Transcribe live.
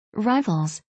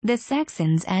rivals, the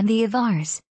Saxons and the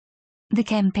Avars. The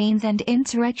campaigns and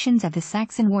insurrections of the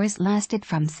Saxon Wars lasted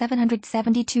from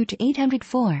 772 to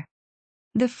 804.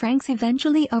 The Franks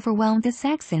eventually overwhelmed the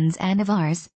Saxons and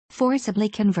Avars, forcibly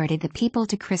converted the people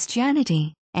to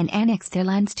Christianity, and annexed their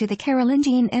lands to the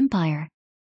Carolingian Empire.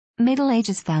 Middle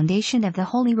Ages foundation of the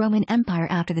Holy Roman Empire.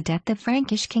 After the death of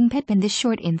Frankish King Pippin the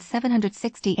Short in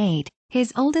 768,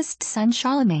 his oldest son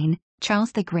Charlemagne,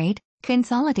 Charles the Great,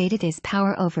 consolidated his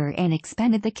power over and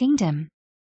expanded the kingdom.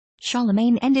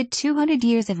 Charlemagne ended 200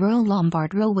 years of royal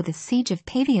Lombard rule with the siege of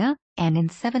Pavia, and in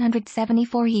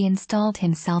 774 he installed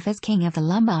himself as king of the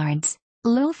Lombards.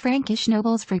 Low Frankish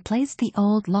nobles replaced the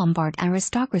old Lombard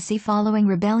aristocracy following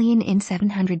rebellion in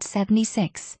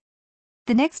 776.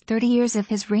 The next 30 years of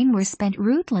his reign were spent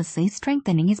ruthlessly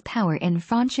strengthening his power in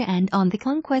Francia and on the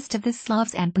conquest of the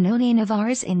Slavs and Pannonian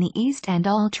Avars in the east and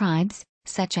all tribes,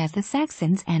 such as the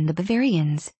Saxons and the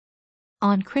Bavarians.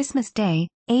 On Christmas Day,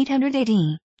 800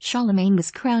 AD, Charlemagne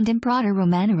was crowned Imperator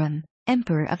Romanorum,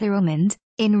 Emperor of the Romans,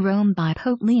 in Rome by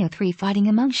Pope Leo III, fighting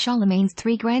among Charlemagne's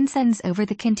three grandsons over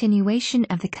the continuation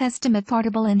of the custom of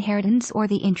partible inheritance or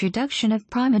the introduction of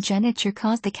primogeniture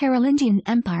caused the Carolingian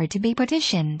Empire to be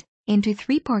partitioned into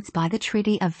three parts by the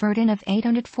Treaty of Verdun of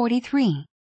 843.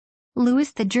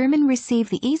 Louis the German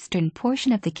received the eastern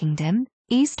portion of the kingdom,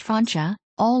 East Francia,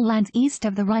 all lands east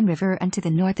of the Rhine River and to the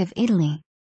north of Italy.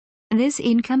 This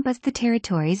encompassed the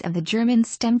territories of the German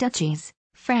stem duchies,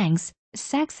 Franks,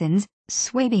 Saxons,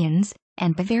 Swabians,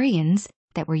 and Bavarians,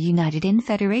 that were united in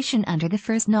federation under the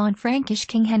first non-Frankish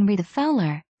King Henry the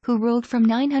Fowler, who ruled from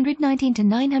 919 to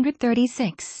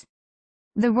 936.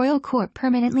 The royal court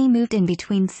permanently moved in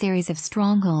between series of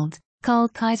strongholds,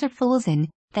 called Kaiserpfalzen,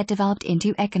 that developed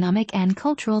into economic and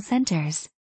cultural centers.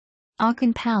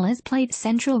 Aachen Palace played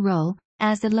central role,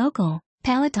 as the local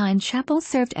Palatine Chapel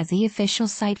served as the official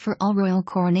site for all royal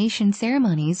coronation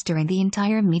ceremonies during the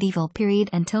entire medieval period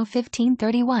until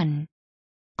 1531.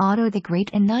 Otto the Great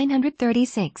in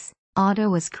 936, Otto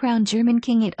was crowned German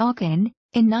king at Aachen,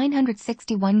 in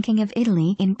 961 King of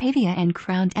Italy in Pavia and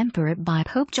crowned emperor by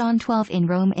Pope John XII in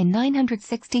Rome in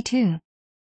 962.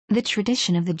 The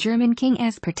tradition of the German king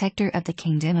as protector of the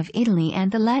Kingdom of Italy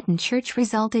and the Latin Church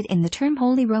resulted in the term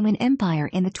Holy Roman Empire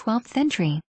in the 12th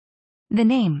century. The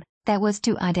name that was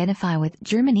to identify with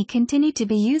Germany continued to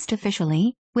be used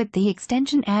officially, with the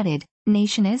extension added,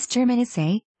 Nationis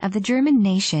Germanicae, of the German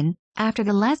nation, after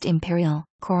the last imperial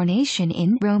coronation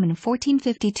in Rome in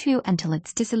 1452 until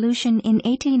its dissolution in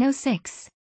 1806.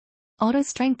 Otto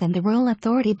strengthened the royal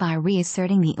authority by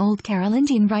reasserting the old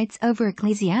Carolingian rights over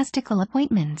ecclesiastical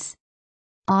appointments.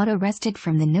 Otto wrested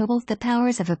from the nobles the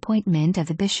powers of appointment of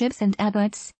the bishops and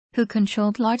abbots, who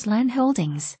controlled large land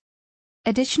holdings.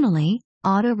 Additionally,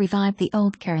 Otto revived the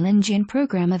old Carolingian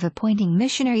program of appointing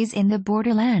missionaries in the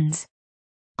borderlands.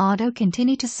 Otto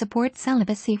continued to support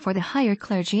celibacy for the higher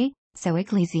clergy, so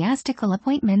ecclesiastical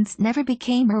appointments never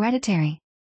became hereditary.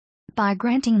 By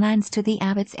granting lands to the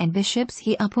abbots and bishops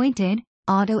he appointed,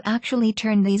 Otto actually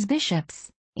turned these bishops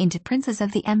into princes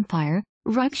of the empire,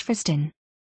 Reichsfürsten.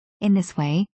 In this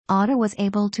way, Otto was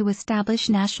able to establish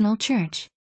national church.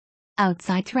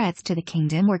 Outside threats to the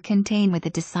kingdom were contained with the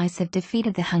decisive defeat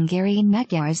of the Hungarian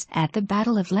Magyars at the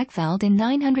Battle of Lechfeld in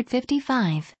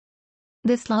 955.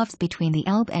 The Slavs between the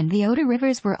Elbe and the Oder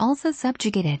rivers were also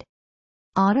subjugated.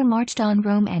 Otto marched on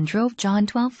Rome and drove John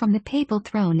XII from the papal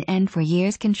throne and for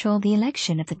years controlled the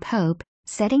election of the Pope,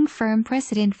 setting firm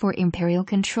precedent for imperial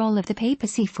control of the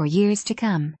papacy for years to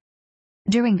come.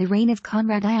 During the reign of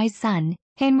Conrad II's son,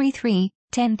 Henry III,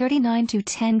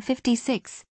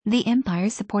 1039–1056, the empire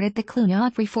supported the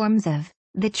Cluniac reforms of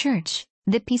the Church,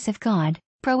 the peace of God,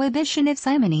 prohibition of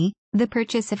simony, the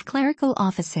purchase of clerical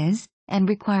offices, and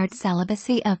required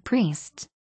celibacy of priests.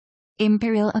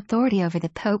 Imperial authority over the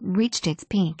Pope reached its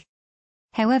peak.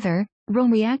 However,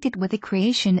 Rome reacted with the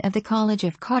creation of the College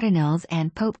of Cardinals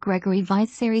and Pope Gregory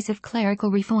V's series of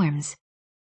clerical reforms.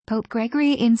 Pope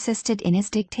Gregory insisted in his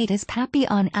Dictatus Papae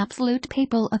on absolute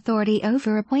papal authority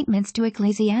over appointments to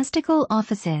ecclesiastical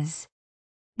offices.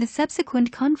 The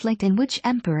subsequent conflict in which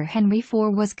Emperor Henry IV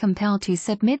was compelled to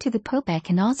submit to the Pope at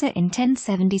Canossa in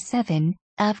 1077,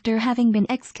 after having been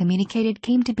excommunicated,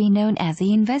 came to be known as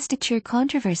the Investiture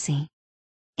Controversy.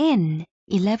 In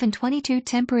 1122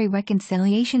 temporary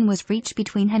reconciliation was reached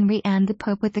between Henry and the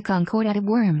Pope with the Concordat of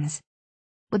Worms.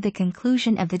 With the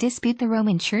conclusion of the dispute, the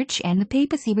Roman Church and the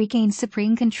papacy regained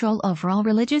supreme control over all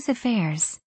religious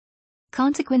affairs.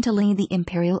 Consequently, the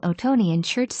imperial Ottonian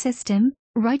church system,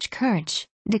 Reichskirche,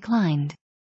 declined.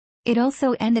 It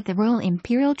also ended the royal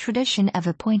imperial tradition of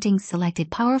appointing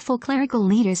selected powerful clerical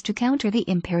leaders to counter the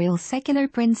imperial secular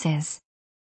princes.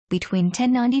 Between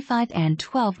 1095 and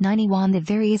 1291 the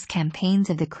various campaigns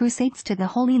of the Crusades to the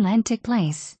Holy Land took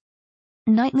place.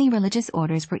 Nightly religious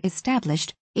orders were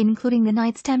established, including the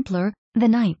Knights Templar, the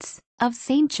Knights of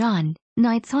St. John,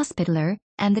 Knights Hospitaller,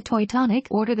 and the Teutonic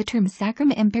Order. The term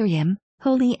Sacrum Imperium,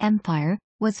 Holy Empire,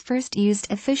 was first used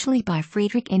officially by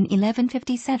Friedrich in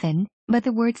 1157, but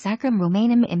the word Sacrum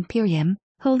Romanum Imperium,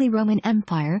 Holy Roman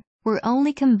Empire, were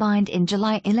only combined in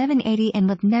July 1180 and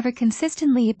would never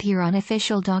consistently appear on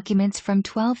official documents from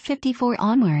 1254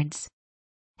 onwards.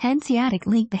 Hanseatic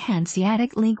League. The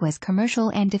Hanseatic League was commercial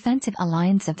and defensive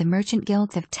alliance of the merchant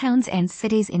guilds of towns and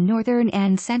cities in northern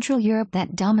and central Europe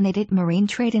that dominated marine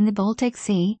trade in the Baltic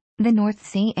Sea, the North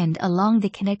Sea and along the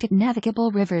connected navigable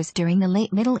rivers during the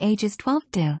late Middle Ages 12th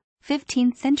to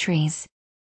 15th centuries.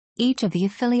 Each of the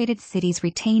affiliated cities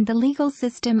retained the legal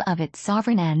system of its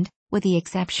sovereign and, with the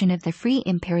exception of the free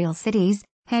imperial cities,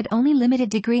 had only limited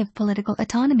degree of political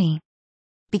autonomy.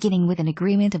 Beginning with an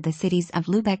agreement of the cities of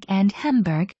Lübeck and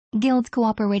Hamburg, guilds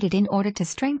cooperated in order to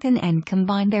strengthen and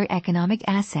combine their economic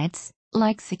assets,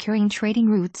 like securing trading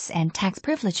routes and tax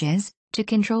privileges, to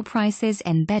control prices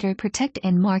and better protect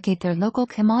and market their local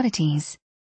commodities.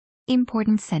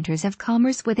 Important centers of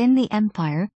commerce within the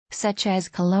empire, such as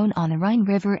Cologne on the Rhine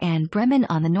River and Bremen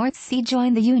on the North Sea,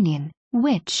 joined the union,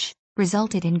 which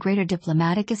resulted in greater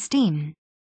diplomatic esteem.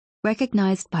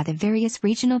 Recognized by the various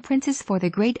regional princes for their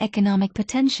great economic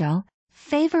potential,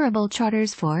 favorable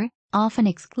charters for, often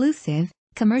exclusive,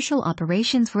 commercial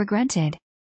operations were granted.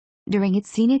 During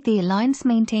its zenith the alliance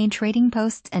maintained trading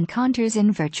posts and counters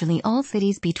in virtually all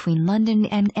cities between London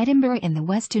and Edinburgh in the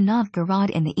west to Novgorod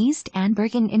in the east and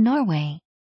Bergen in Norway.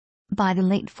 By the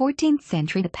late 14th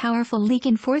century the powerful League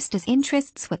enforced its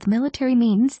interests with military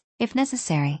means, if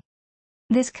necessary.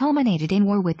 This culminated in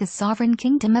war with the sovereign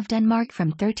kingdom of Denmark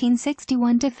from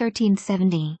 1361 to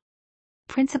 1370.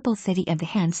 Principal city of the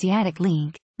Hanseatic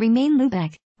League remained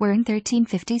Lübeck, where in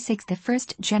 1356 the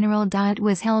first General Diet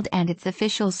was held and its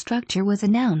official structure was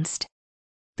announced.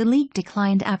 The League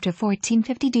declined after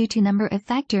 1450 due to a number of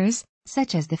factors,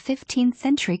 such as the 15th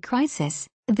century crisis,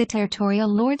 the territorial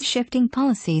lords' shifting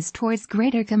policies towards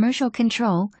greater commercial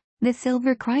control, the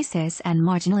silver crisis and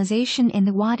marginalization in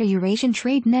the wider Eurasian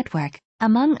trade network,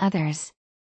 among others.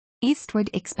 Eastward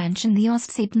expansion. The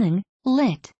Ostsiedlung,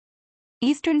 lit.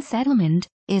 Eastern settlement,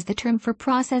 is the term for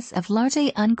process of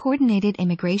largely uncoordinated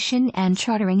immigration and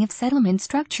chartering of settlement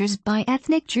structures by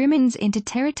ethnic Germans into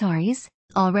territories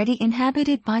already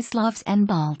inhabited by Slavs and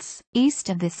Balts east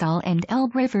of the Saal and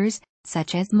Elbe rivers,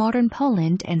 such as modern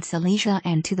Poland and Silesia,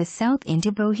 and to the south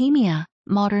into Bohemia,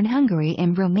 modern Hungary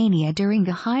and Romania during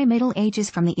the High Middle Ages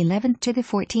from the 11th to the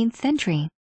 14th century.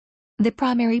 The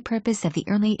primary purpose of the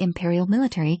early imperial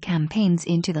military campaigns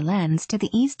into the lands to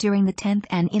the east during the 10th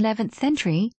and 11th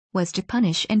century was to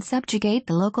punish and subjugate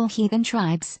the local heathen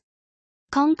tribes.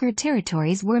 Conquered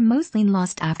territories were mostly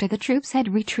lost after the troops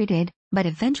had retreated, but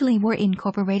eventually were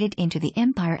incorporated into the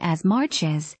empire as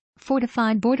marches,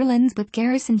 fortified borderlands with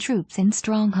garrison troops in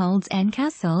strongholds and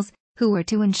castles, who were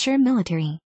to ensure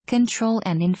military control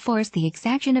and enforce the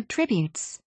exaction of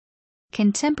tributes.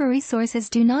 Contemporary sources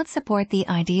do not support the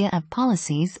idea of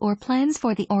policies or plans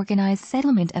for the organized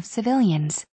settlement of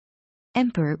civilians.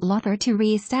 Emperor Lothar II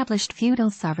re-established feudal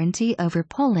sovereignty over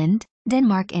Poland,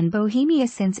 Denmark and Bohemia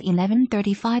since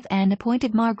 1135 and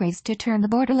appointed margraves to turn the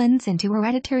borderlands into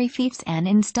hereditary fiefs and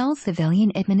install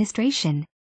civilian administration.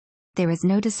 There is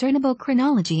no discernible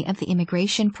chronology of the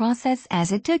immigration process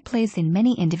as it took place in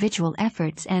many individual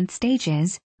efforts and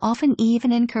stages, often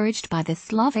even encouraged by the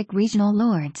Slavic regional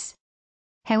lords.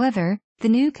 However, the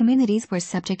new communities were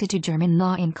subjected to German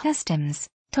law and customs.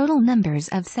 Total numbers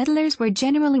of settlers were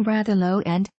generally rather low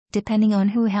and, depending on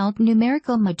who held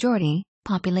numerical majority,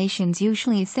 populations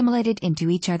usually assimilated into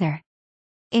each other.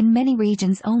 In many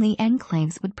regions only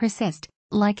enclaves would persist,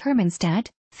 like Hermannstadt,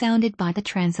 founded by the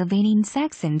Transylvanian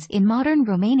Saxons in modern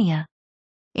Romania.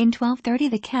 In 1230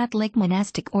 the Catholic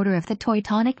monastic order of the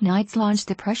Teutonic Knights launched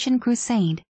the Prussian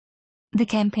Crusade. The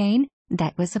campaign,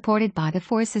 that was supported by the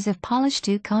forces of Polish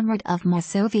Duke Conrad of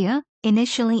Masovia,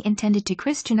 initially intended to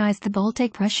Christianize the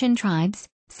Baltic Prussian tribes,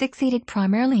 succeeded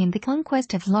primarily in the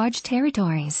conquest of large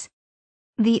territories.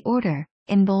 The order,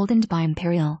 emboldened by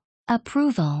imperial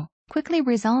approval, quickly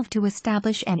resolved to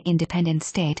establish an independent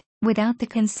state, without the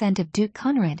consent of Duke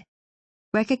Conrad.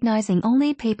 Recognizing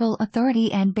only papal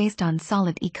authority and based on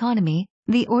solid economy,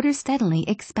 the order steadily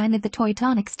expanded the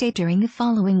Teutonic state during the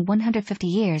following 150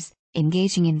 years,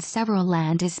 engaging in several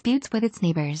land disputes with its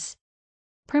neighbors.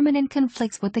 Permanent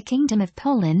conflicts with the Kingdom of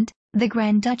Poland, the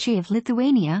Grand Duchy of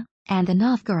Lithuania, and the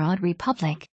Novgorod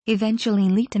Republic eventually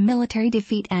led to military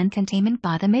defeat and containment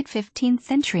by the mid-15th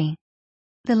century.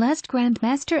 The last Grand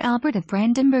Master Albert of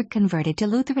Brandenburg converted to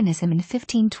Lutheranism in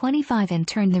 1525 and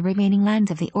turned the remaining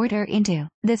lands of the order into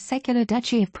the secular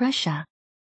Duchy of Prussia.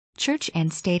 Church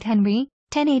and State Henry,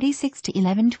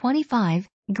 1086–1125,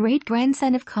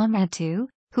 great-grandson of Conrad II,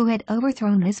 who had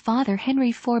overthrown his father Henry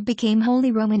IV, became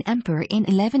Holy Roman Emperor in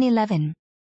 1111.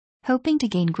 Hoping to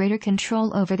gain greater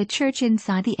control over the Church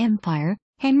inside the empire,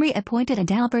 Henry appointed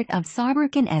Adalbert of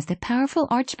Saarbrücken as the powerful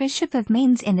Archbishop of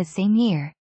Mainz in the same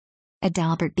year.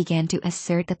 Adalbert began to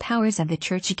assert the powers of the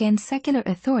Church against secular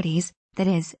authorities, that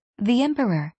is, the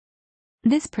emperor.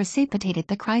 This precipitated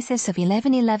the crisis of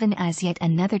 1111 as yet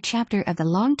another chapter of the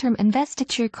long-term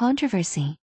investiture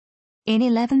controversy. In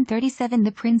 1137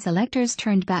 the prince-electors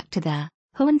turned back to the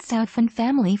Hohenstaufen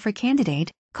family for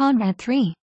candidate, Conrad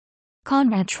III.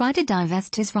 Conrad tried to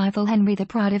divest his rival Henry the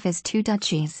Proud of his two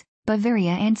duchies,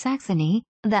 Bavaria and Saxony,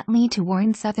 that led to war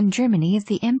in southern Germany as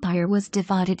the empire was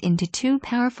divided into two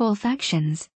powerful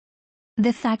factions.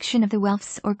 The faction of the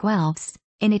Welfs or Guelphs,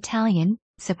 in Italian,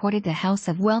 supported the House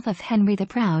of Welf of Henry the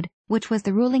Proud, which was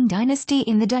the ruling dynasty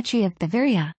in the Duchy of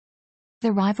Bavaria.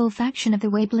 The rival faction of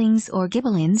the Waiblings or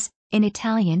Ghibellines, in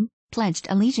Italian, pledged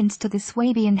allegiance to the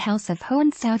Swabian House of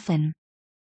Hohenstaufen.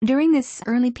 During this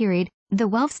early period, the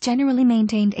Welfs generally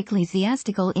maintained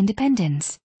ecclesiastical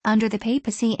independence. Under the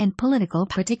papacy and political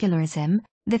particularism,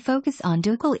 the focus on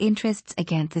ducal interests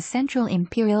against the central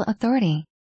imperial authority.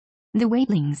 The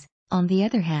Waiblings, on the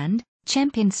other hand,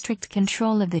 championed strict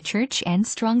control of the Church and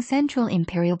strong central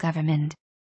imperial government.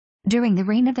 During the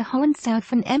reign of the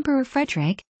Hohenstaufen Emperor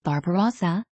Frederick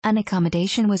Barbarossa, an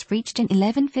accommodation was reached in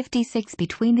 1156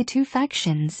 between the two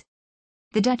factions.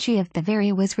 The Duchy of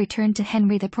Bavaria was returned to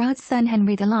Henry the Proud's son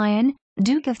Henry the Lion,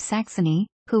 Duke of Saxony,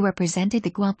 who represented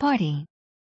the Guelph party.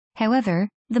 However,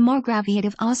 the Margraviate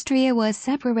of Austria was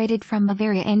separated from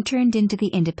Bavaria and turned into the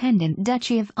independent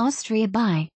Duchy of Austria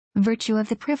by virtue of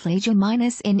the Privilegium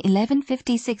Minus in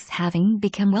 1156. Having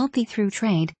become wealthy through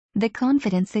trade, the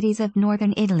confident cities of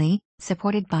northern Italy,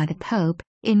 supported by the Pope,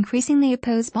 increasingly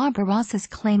opposed Barbarossa's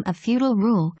claim of feudal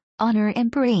rule, honor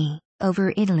imperi,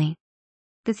 over Italy.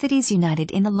 The cities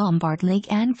united in the Lombard League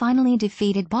and finally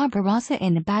defeated Barbarossa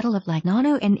in the Battle of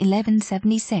Legnano in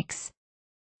 1176.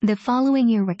 The following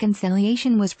year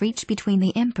reconciliation was reached between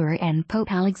the Emperor and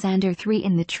Pope Alexander III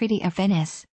in the Treaty of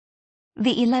Venice.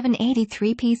 The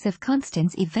 1183 Peace of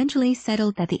Constance eventually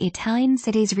settled that the Italian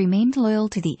cities remained loyal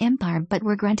to the empire but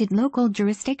were granted local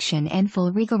jurisdiction and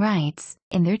full regal rights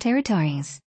in their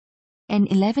territories. In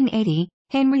 1180,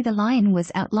 Henry the Lion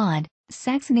was outlawed,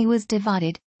 Saxony was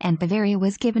divided, and Bavaria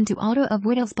was given to Otto of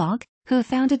Wittelsbach, who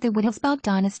founded the Wittelsbach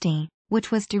dynasty,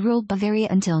 which was to rule Bavaria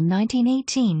until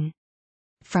 1918.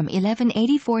 From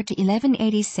 1184 to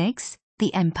 1186,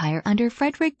 the empire under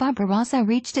Frederick Barbarossa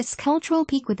reached its cultural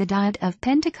peak with the Diet of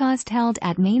Pentecost held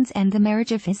at Mainz and the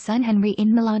marriage of his son Henry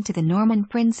in Milan to the Norman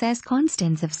Princess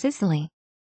Constance of Sicily.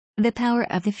 The power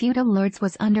of the feudal lords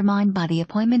was undermined by the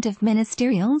appointment of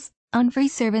ministerials, unfree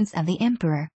servants of the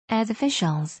emperor, as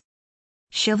officials.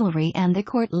 Chivalry and the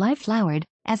court life flowered,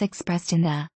 as expressed in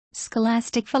the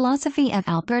scholastic philosophy of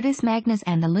Albertus Magnus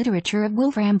and the literature of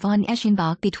Wolfram von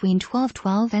Eschenbach between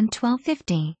 1212 and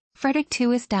 1250. Frederick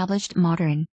II established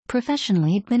modern,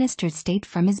 professionally administered state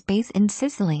from his base in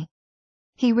Sicily.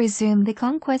 He resumed the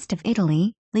conquest of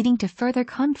Italy, leading to further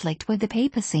conflict with the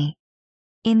papacy.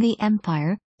 In the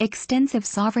empire, extensive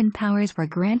sovereign powers were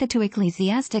granted to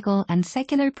ecclesiastical and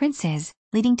secular princes,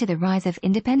 leading to the rise of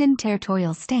independent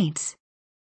territorial states.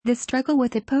 The struggle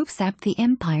with the Pope sapped the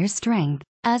empire's strength,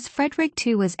 as Frederick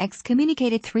II was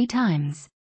excommunicated 3 times.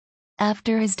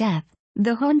 After his death,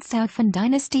 the Hohenstaufen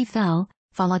dynasty fell,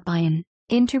 followed by an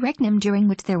interregnum during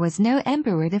which there was no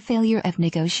emperor. The failure of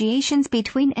negotiations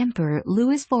between Emperor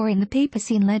Louis IV and the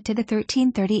papacy led to the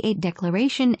 1338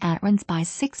 declaration at Reims by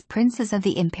 6 princes of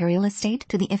the imperial estate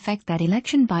to the effect that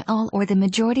election by all or the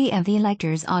majority of the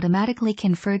electors automatically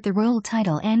conferred the royal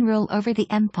title and rule over the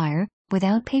empire,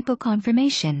 without papal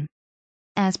confirmation.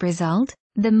 As a result,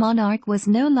 the monarch was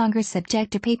no longer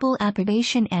subject to papal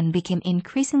approbation and became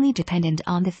increasingly dependent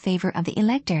on the favor of the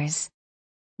electors.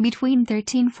 Between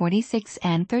 1346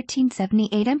 and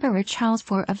 1378 Emperor Charles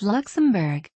IV of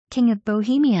Luxembourg, King of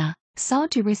Bohemia,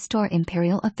 sought to restore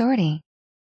imperial authority.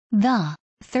 The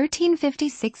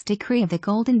 1356 decree of the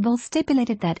Golden Bull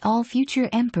stipulated that all future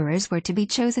emperors were to be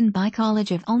chosen by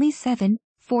college of only 7,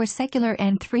 4 secular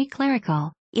and 3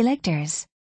 clerical, electors.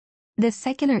 The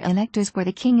secular electors were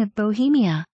the King of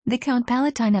Bohemia, the Count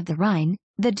Palatine of the Rhine,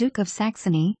 the Duke of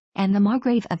Saxony, and the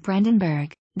Margrave of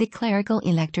Brandenburg. The clerical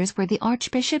electors were the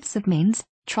archbishops of Mainz,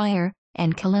 Trier,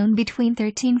 and Cologne between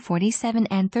 1347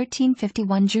 and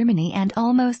 1351. Germany and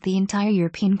almost the entire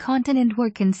European continent were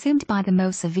consumed by the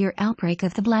most severe outbreak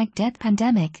of the Black Death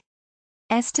pandemic,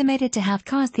 estimated to have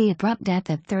caused the abrupt death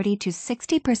of 30 to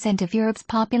 60% of Europe's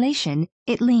population.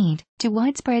 It led to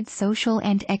widespread social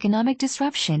and economic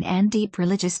disruption and deep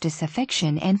religious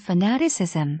disaffection and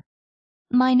fanaticism.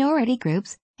 Minority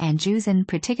groups, and Jews in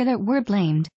particular, were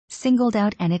blamed, singled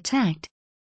out and attacked.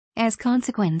 As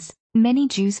consequence, many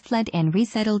Jews fled and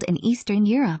resettled in Eastern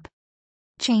Europe.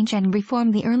 Change and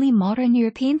reform. The early modern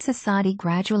European society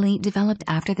gradually developed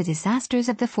after the disasters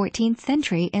of the 14th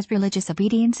century as religious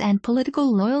obedience and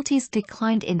political loyalties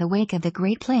declined in the wake of the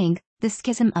Great Plague, the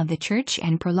schism of the Church,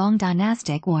 and prolonged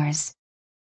dynastic wars.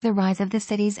 The rise of the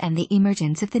cities and the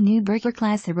emergence of the new burgher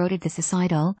class eroded the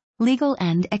societal, legal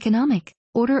and economic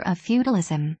order of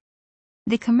feudalism.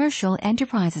 The commercial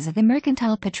enterprises of the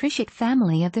mercantile patriciate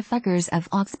family of the Fuggers of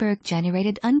Augsburg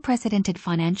generated unprecedented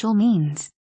financial means.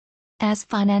 As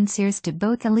financiers to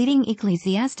both the leading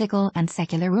ecclesiastical and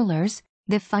secular rulers,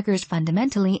 the Fuggers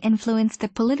fundamentally influenced the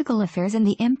political affairs in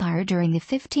the empire during the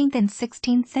 15th and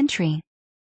 16th century.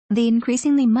 The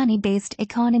increasingly money-based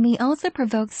economy also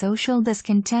provoked social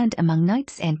discontent among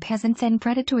knights and peasants, and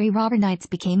predatory robber knights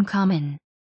became common.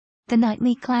 The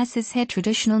knightly classes had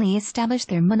traditionally established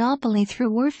their monopoly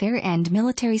through warfare and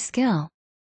military skill.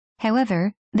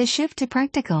 However, the shift to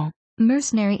practical,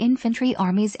 mercenary infantry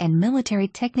armies and military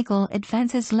technical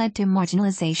advances led to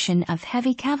marginalization of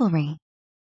heavy cavalry.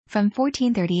 From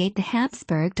 1438, the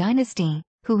Habsburg dynasty,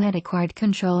 who had acquired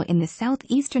control in the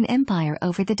southeastern empire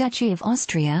over the Duchy of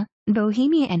Austria,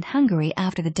 Bohemia and Hungary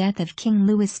after the death of King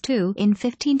Louis II in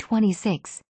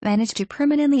 1526, managed to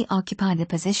permanently occupy the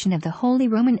position of the Holy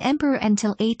Roman Emperor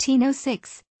until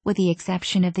 1806, with the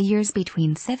exception of the years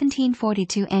between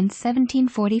 1742 and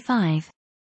 1745.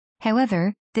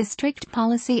 However, the strict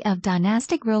policy of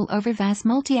dynastic rule over vast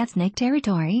multi-ethnic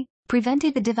territory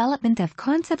prevented the development of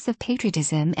concepts of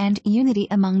patriotism and unity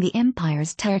among the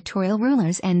empire's territorial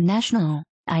rulers and national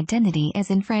identity as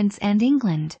in France and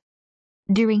England.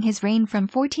 During his reign from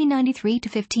 1493 to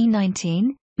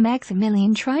 1519,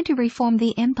 Maximilian tried to reform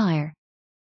the empire.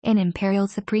 An imperial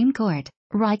supreme court,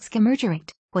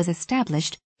 Reichskammergericht, was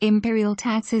established, imperial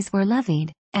taxes were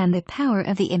levied, and the power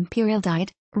of the imperial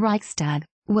diet, Reichstag,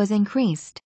 was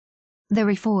increased. The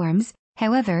reforms,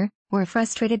 however, were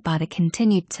frustrated by the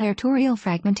continued territorial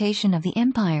fragmentation of the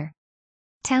empire.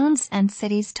 Towns and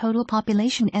cities' total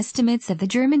population estimates of the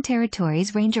German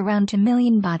territories range around 2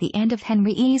 million by the end of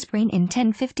Henry's reign in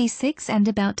 1056 and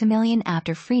about 2 million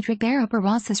after Friedrich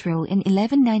Barbarossa's rule in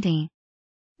 1190.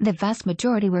 The vast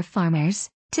majority were farmers,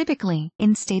 typically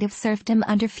in state of serfdom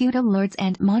under feudal lords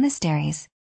and monasteries.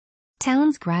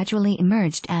 Towns gradually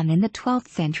emerged, and in the 12th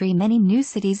century many new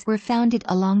cities were founded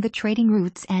along the trading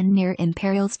routes and near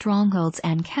imperial strongholds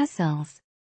and castles.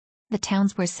 The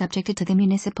towns were subjected to the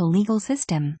municipal legal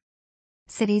system.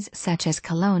 Cities such as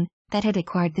Cologne, that had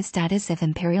acquired the status of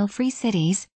imperial free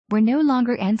cities, were no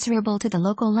longer answerable to the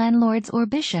local landlords or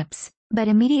bishops, but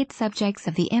immediate subjects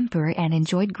of the emperor and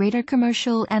enjoyed greater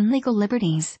commercial and legal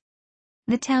liberties.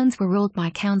 The towns were ruled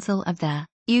by council of the,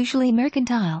 usually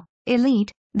mercantile,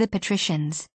 elite, the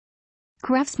patricians.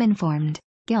 Craftsmen formed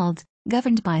guilds,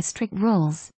 governed by strict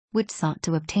rules, which sought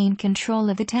to obtain control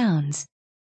of the towns.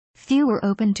 Few were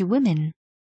open to women.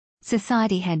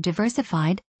 Society had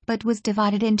diversified, but was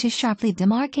divided into sharply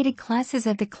demarcated classes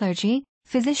of the clergy,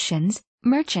 physicians,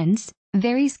 merchants,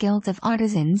 various guilds of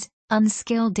artisans,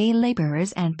 unskilled day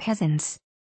laborers and peasants.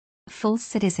 Full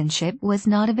citizenship was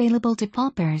not available to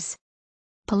paupers.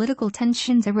 Political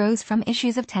tensions arose from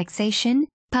issues of taxation,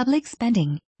 public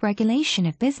spending, regulation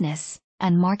of business,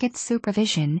 and market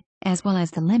supervision, as well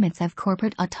as the limits of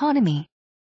corporate autonomy.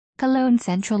 Cologne's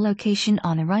central location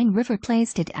on the Rhine River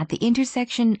placed it at the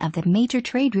intersection of the major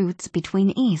trade routes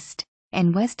between East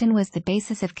and West and was the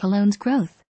basis of Cologne's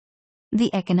growth.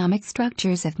 The economic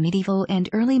structures of medieval and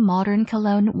early modern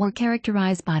Cologne were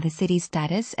characterized by the city's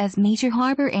status as major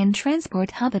harbor and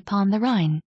transport hub upon the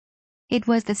Rhine. It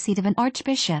was the seat of an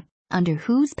archbishop, under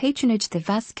whose patronage the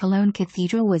vast Cologne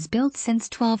Cathedral was built since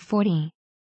 1240.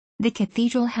 The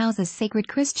cathedral houses sacred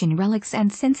Christian relics,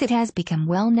 and since it has become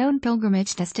well-known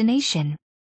pilgrimage destination.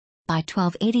 By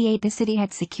 1288 the city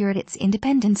had secured its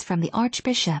independence from the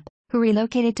archbishop, who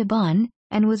relocated to Bonn,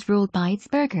 and was ruled by its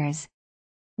burghers.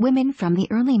 Women from the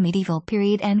early medieval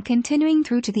period and continuing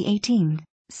through to the 18th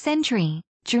century,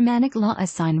 Germanic law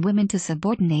assigned women to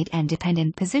subordinate and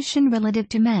dependent position relative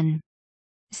to men.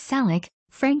 Salic,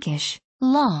 Frankish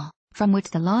law, from which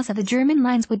the laws of the German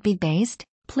lands would be based,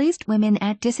 placed women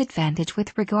at disadvantage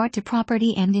with regard to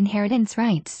property and inheritance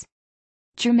rights.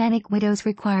 Germanic widows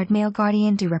required male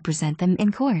guardian to represent them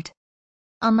in court.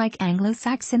 Unlike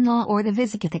Anglo-Saxon law or the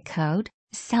Visigothic Code,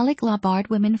 Salic law barred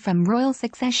women from royal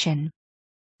succession.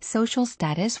 Social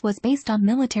status was based on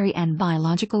military and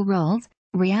biological roles,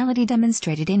 reality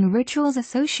demonstrated in rituals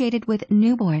associated with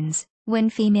newborns, when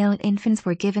female infants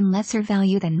were given lesser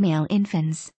value than male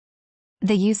infants.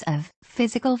 The use of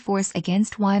physical force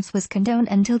against wives was condoned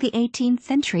until the 18th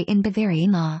century in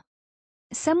Bavarian law.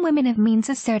 Some women of means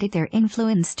asserted their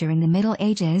influence during the Middle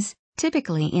Ages,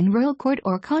 typically in royal court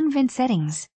or convent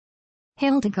settings.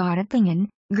 Hildegard of Bingen,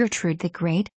 Gertrude the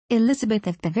Great, Elizabeth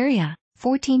of Bavaria,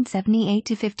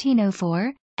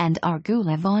 1478–1504, and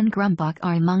Argula von Grumbach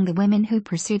are among the women who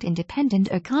pursued independent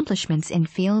accomplishments in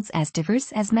fields as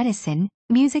diverse as medicine,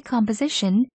 music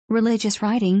composition, religious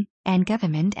writing, and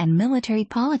government and military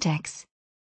politics.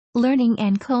 Learning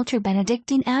and culture.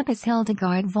 Benedictine abbess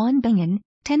Hildegard von Bingen,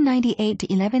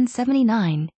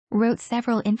 1098–1179, wrote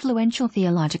several influential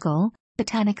theological,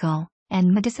 botanical,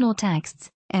 and medicinal texts,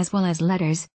 as well as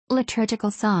letters,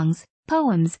 liturgical songs,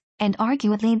 poems, and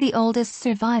arguably the oldest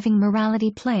surviving morality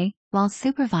play, while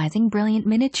supervising brilliant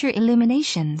miniature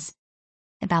illuminations.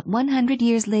 About 100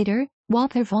 years later,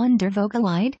 Walther von der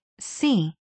Vogelweide,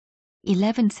 c.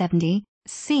 1170,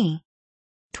 c.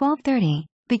 1230,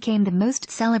 became the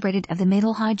most celebrated of the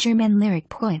Middle High German lyric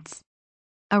poets.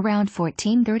 Around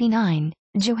 1439,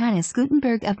 Johannes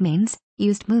Gutenberg of Mainz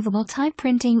used movable type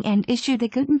printing and issued the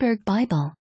Gutenberg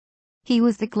Bible. He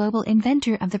was the global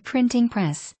inventor of the printing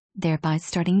press, thereby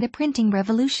starting the printing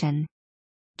revolution.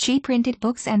 Cheap printed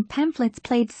books and pamphlets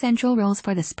played central roles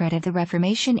for the spread of the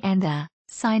Reformation and the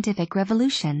scientific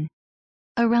revolution.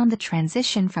 Around the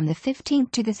transition from the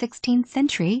 15th to the 16th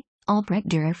century, Albrecht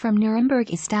Dürer from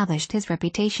Nuremberg established his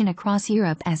reputation across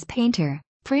Europe as painter,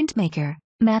 printmaker,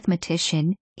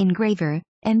 mathematician, engraver,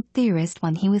 and theorist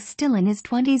when he was still in his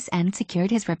 20s, and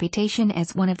secured his reputation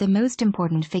as one of the most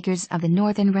important figures of the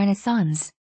Northern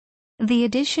Renaissance. The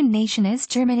addition Nationis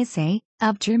Germanicae,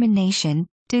 of German nation,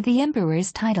 to the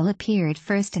emperor's title appeared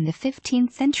first in the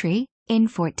 15th century, in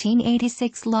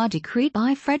 1486 law decreed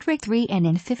by Frederick III, and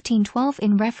in 1512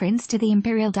 in reference to the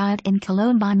imperial diet in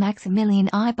Cologne by Maximilian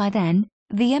I. By then,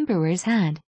 the emperors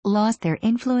had lost their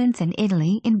influence in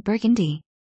Italy in Burgundy.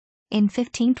 In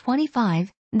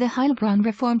 1525, the Heilbronn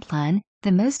Reform Plan,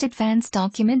 the most advanced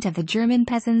document of the German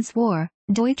Peasants' War,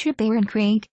 Deutsche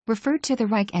Bauernkrieg, referred to the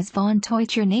Reich as von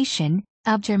Deutscher Nation,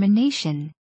 of German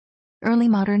nation. Early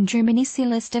modern Germany. See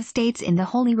list of states in the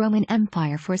Holy Roman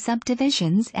Empire for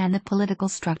subdivisions and the political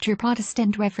structure.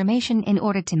 Protestant Reformation. In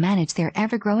order to manage their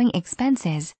ever-growing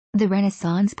expenses, the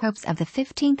Renaissance popes of the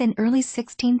 15th and early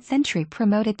 16th century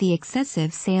promoted the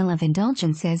excessive sale of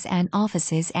indulgences and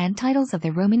offices and titles of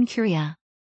the Roman Curia.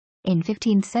 In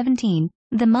 1517,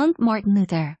 the monk Martin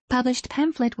Luther published a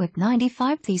pamphlet with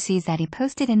 95 theses that he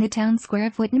posted in the town square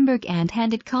of Wittenberg and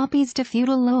handed copies to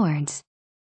feudal lords.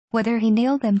 Whether he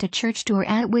nailed them to church door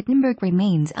at Wittenberg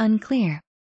remains unclear.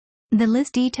 The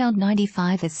list detailed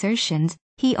 95 assertions,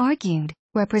 he argued,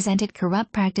 represented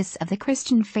corrupt practice of the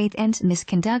Christian faith and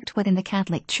misconduct within the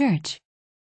Catholic Church.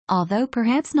 Although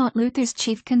perhaps not Luther's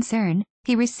chief concern,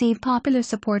 he received popular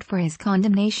support for his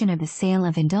condemnation of the sale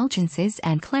of indulgences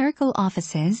and clerical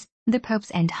offices, the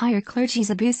popes and higher clergy's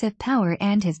abusive power,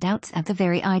 and his doubts of the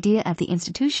very idea of the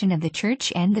institution of the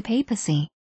Church and the papacy.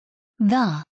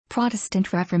 The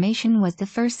Protestant Reformation was the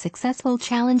first successful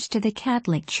challenge to the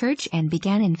Catholic Church and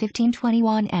began in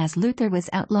 1521 as Luther was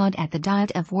outlawed at the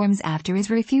Diet of Worms after his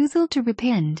refusal to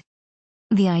repent.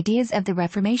 The ideas of the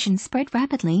Reformation spread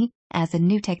rapidly, as the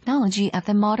new technology of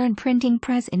the modern printing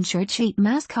press ensured cheap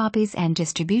mass copies and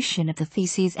distribution of the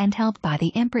theses, and helped by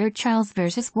the Emperor Charles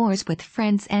versus wars with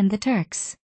France and the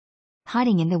Turks.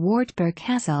 Hiding in the Wartburg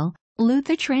Castle,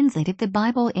 Luther translated the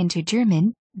Bible into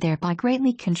German, thereby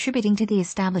greatly contributing to the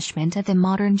establishment of the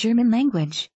modern German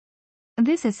language.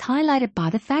 This is highlighted by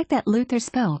the fact that Luther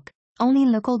spoke only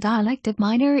local dialect of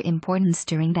minor importance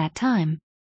during that time.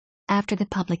 After the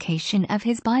publication of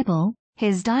his Bible,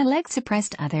 his dialect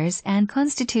suppressed others and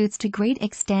constitutes to great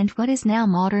extent what is now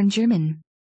modern German.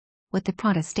 With the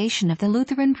protestation of the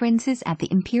Lutheran princes at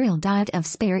the Imperial Diet of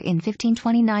Speyer in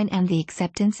 1529 and the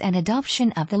acceptance and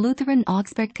adoption of the Lutheran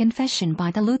Augsburg Confession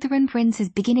by the Lutheran princes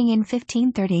beginning in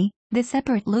 1530, the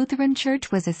separate Lutheran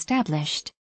Church was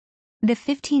established. The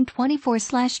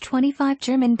 1524–25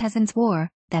 German Peasants' War,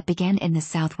 that began in the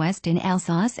southwest in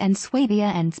Alsace and Swabia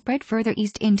and spread further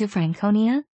east into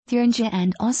Franconia, Thuringia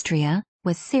and Austria,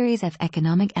 was a series of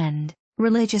economic and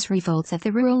religious revolts of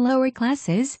the rural lower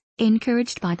classes,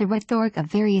 encouraged by the rhetoric of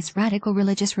various radical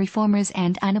religious reformers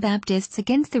and Anabaptists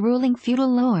against the ruling feudal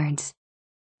lords.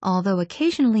 although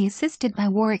occasionally assisted by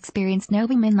war-experienced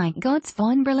noblemen like Götz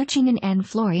von Berlichingen and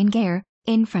Florian Gehr,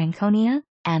 in Franconia,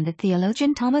 and the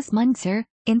theologian Thomas Munzer,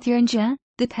 in Thuringia.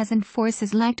 The peasant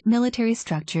forces lacked military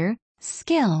structure,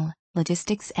 skill,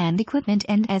 logistics and equipment,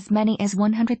 and as many as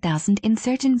 100,000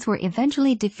 insurgents were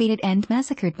eventually defeated and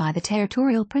massacred by the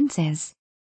territorial princes.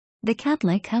 The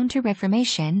Catholic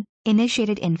Counter-Reformation,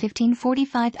 initiated in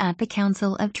 1545 at the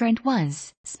Council of Trent,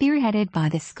 was spearheaded by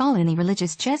the scholarly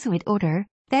religious Jesuit order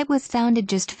that was founded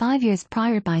just 5 years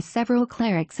prior by several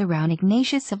clerics around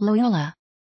Ignatius of Loyola.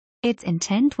 Its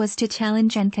intent was to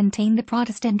challenge and contain the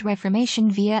Protestant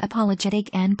Reformation via apologetic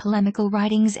and polemical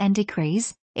writings and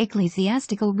decrees,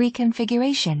 ecclesiastical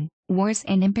reconfiguration, wars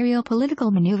and imperial political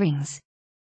maneuverings.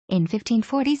 In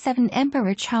 1547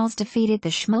 Emperor Charles defeated the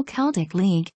Schmalkaldic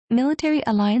League, military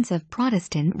alliance of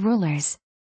Protestant rulers.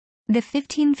 The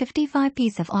 1555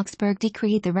 Peace of Augsburg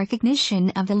decreed the recognition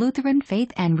of the Lutheran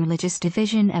faith and religious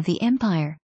division of the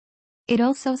empire. It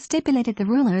also stipulated the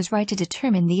ruler's right to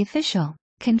determine the official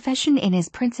confession in his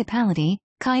principality,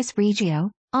 Cuius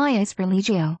Regio, Ius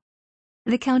Religio.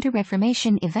 The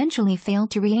Counter-Reformation eventually failed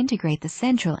to reintegrate the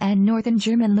central and northern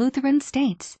German Lutheran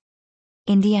states.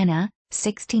 Indiana,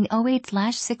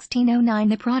 1608–1609.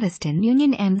 The Protestant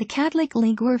Union and the Catholic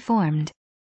League were formed.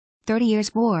 30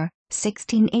 Years' War,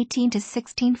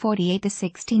 1618–1648. The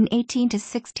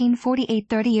 1618–1648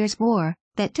 30 Years' War,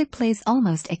 that took place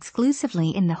almost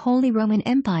exclusively in the Holy Roman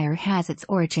Empire, has its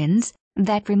origins,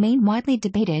 that remain widely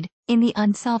debated, in the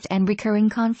unsolved and recurring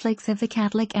conflicts of the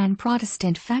Catholic and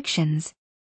Protestant factions.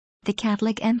 The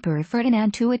Catholic Emperor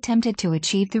Ferdinand II attempted to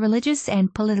achieve the religious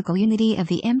and political unity of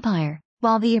the empire,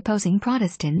 while the opposing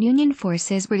Protestant Union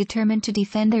forces were determined to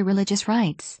defend their religious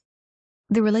rights.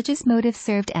 The religious motive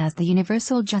served as the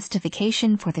universal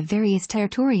justification for the various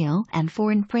territorial and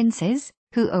foreign princes,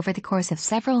 who over the course of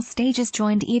several stages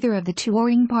joined either of the two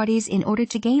warring parties in order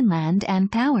to gain land and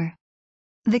power.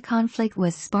 The conflict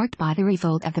was sparked by the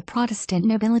revolt of the Protestant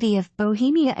nobility of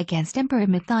Bohemia against Emperor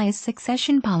Matthias'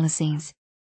 succession policies.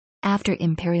 After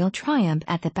imperial triumph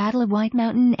at the Battle of White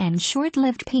Mountain and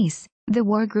short-lived peace, the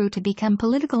war grew to become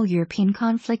political European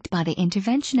conflict by the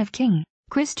intervention of King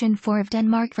Christian IV of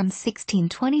Denmark from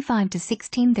 1625 to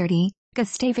 1630,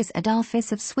 Gustavus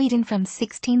Adolphus of Sweden from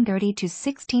 1630 to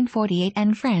 1648,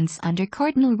 and France under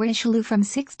Cardinal Richelieu from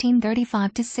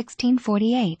 1635 to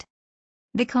 1648.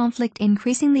 The conflict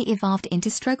increasingly evolved into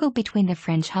struggle between the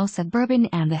French House of Bourbon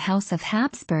and the House of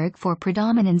Habsburg for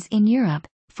predominance in Europe,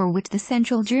 for which the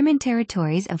central German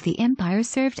territories of the empire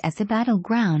served as a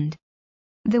battleground.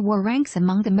 The war ranks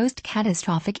among the most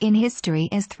catastrophic in history,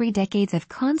 as 3 decades of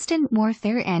constant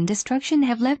warfare and destruction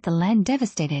have left the land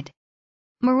devastated.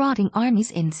 Marauding armies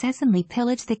incessantly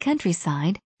pillaged the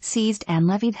countryside, seized and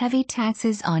levied heavy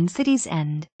taxes on cities,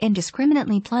 and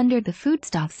indiscriminately plundered the food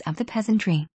stocks of the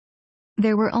peasantry.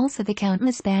 There were also the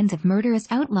countless bands of murderous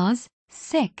outlaws,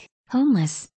 sick,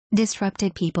 homeless,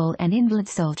 disrupted people and invalid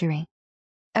soldiery.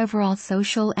 Overall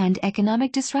social and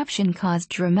economic disruption caused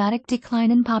dramatic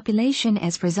decline in population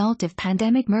as a result of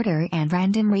pandemic murder and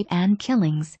random rape and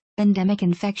killings, endemic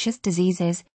infectious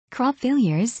diseases, crop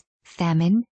failures,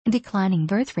 famine, declining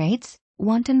birth rates,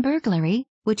 wanton burglary,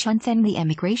 witch hunts and the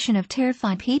emigration of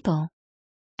terrified people.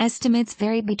 Estimates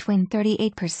vary between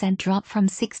 38% drop from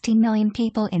 16 million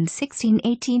people in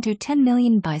 1618 to 10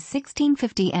 million by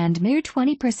 1650 and mere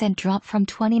 20% drop from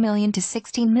 20 million to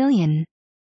 16 million.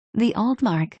 The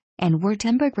Altmark and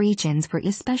Württemberg regions were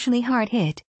especially hard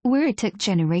hit, where it took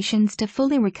generations to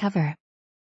fully recover.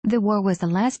 The war was the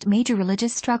last major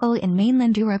religious struggle in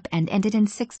mainland Europe and ended in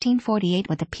 1648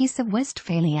 with the Peace of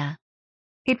Westphalia.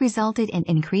 It resulted in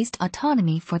increased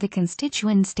autonomy for the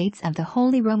constituent states of the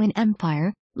Holy Roman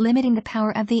Empire, limiting the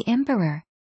power of the emperor.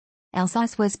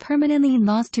 Alsace was permanently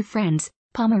lost to France,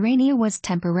 Pomerania was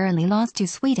temporarily lost to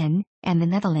Sweden, and the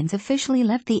Netherlands officially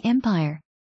left the empire.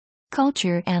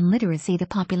 Culture and literacy. The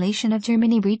population of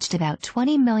Germany reached about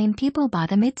 20 million people by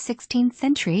the mid-16th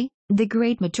century, the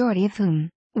great majority of whom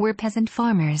were peasant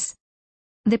farmers.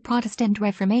 The Protestant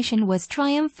Reformation was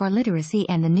triumph for literacy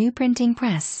and the new printing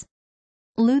press.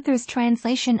 Luther's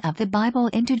translation of the Bible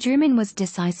into German was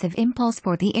decisive impulse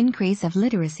for the increase of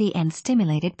literacy and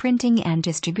stimulated printing and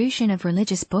distribution of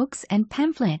religious books and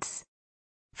pamphlets.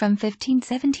 From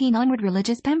 1517 onward,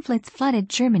 religious pamphlets flooded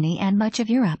Germany and much of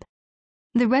Europe.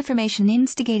 The Reformation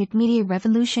instigated media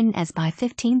revolution, as by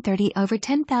 1530 over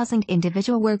 10,000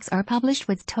 individual works are published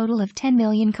with total of 10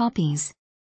 million copies.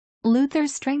 Luther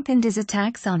strengthened his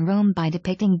attacks on Rome by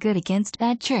depicting good against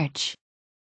bad church.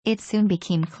 It soon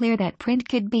became clear that print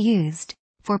could be used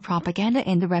for propaganda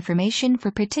in the Reformation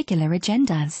for particular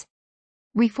agendas.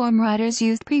 Reform writers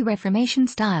used pre-Reformation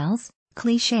styles,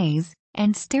 clichés,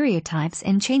 and stereotypes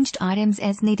and changed items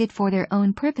as needed for their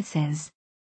own purposes.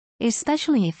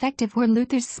 Especially effective were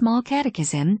Luther's Small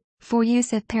Catechism, for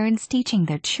use of parents teaching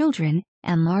their children,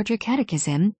 and Larger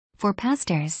Catechism, for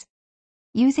pastors.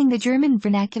 Using the German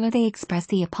vernacular, they express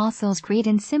the Apostles' Creed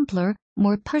in simpler,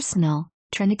 more personal,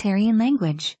 Trinitarian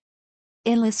language.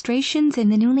 Illustrations in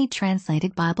the newly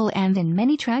translated Bible and in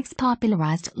many tracts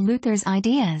popularized Luther's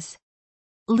ideas.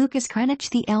 Lucas Cranach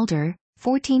the Elder,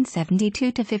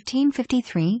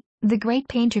 1472–1553, the great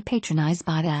painter patronized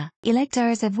by the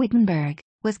Electors of Wittenberg,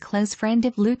 was close friend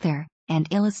of Luther, and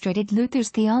illustrated Luther's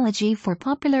theology for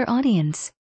popular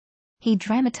audience. He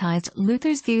dramatized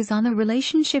Luther's views on the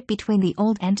relationship between the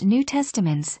Old and New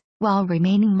Testaments, while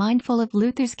remaining mindful of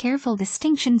Luther's careful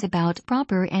distinctions about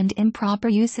proper and improper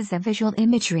uses of visual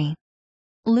imagery.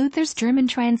 Luther's German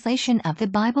translation of the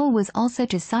Bible was also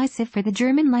decisive for the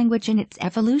German language in its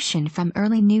evolution from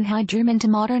early New High German to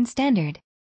modern Standard.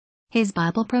 His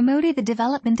Bible promoted the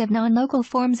development of non-local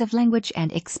forms of language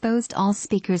and exposed all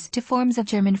speakers to forms of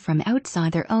German from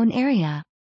outside their own area.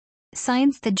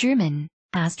 Science. The German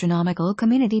astronomical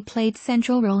community played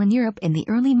central role in Europe in the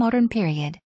early modern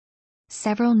period.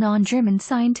 Several non-German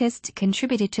scientists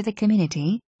contributed to the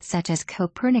community, such as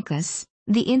Copernicus,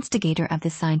 the instigator of the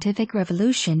scientific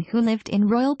revolution, who lived in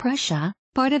Royal Prussia,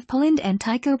 part of Poland, and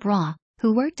Tycho Brahe,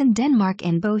 who worked in Denmark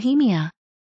and Bohemia.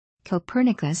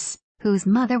 Copernicus, whose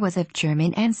mother was of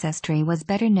German ancestry, was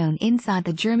better known inside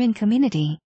the German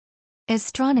community.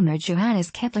 Astronomer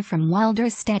Johannes Kepler from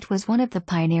Wilderstadt was one of the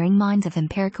pioneering minds of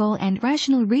empirical and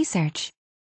rational research.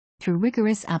 Through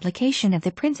rigorous application of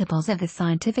the principles of the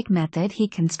scientific method, he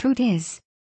construed his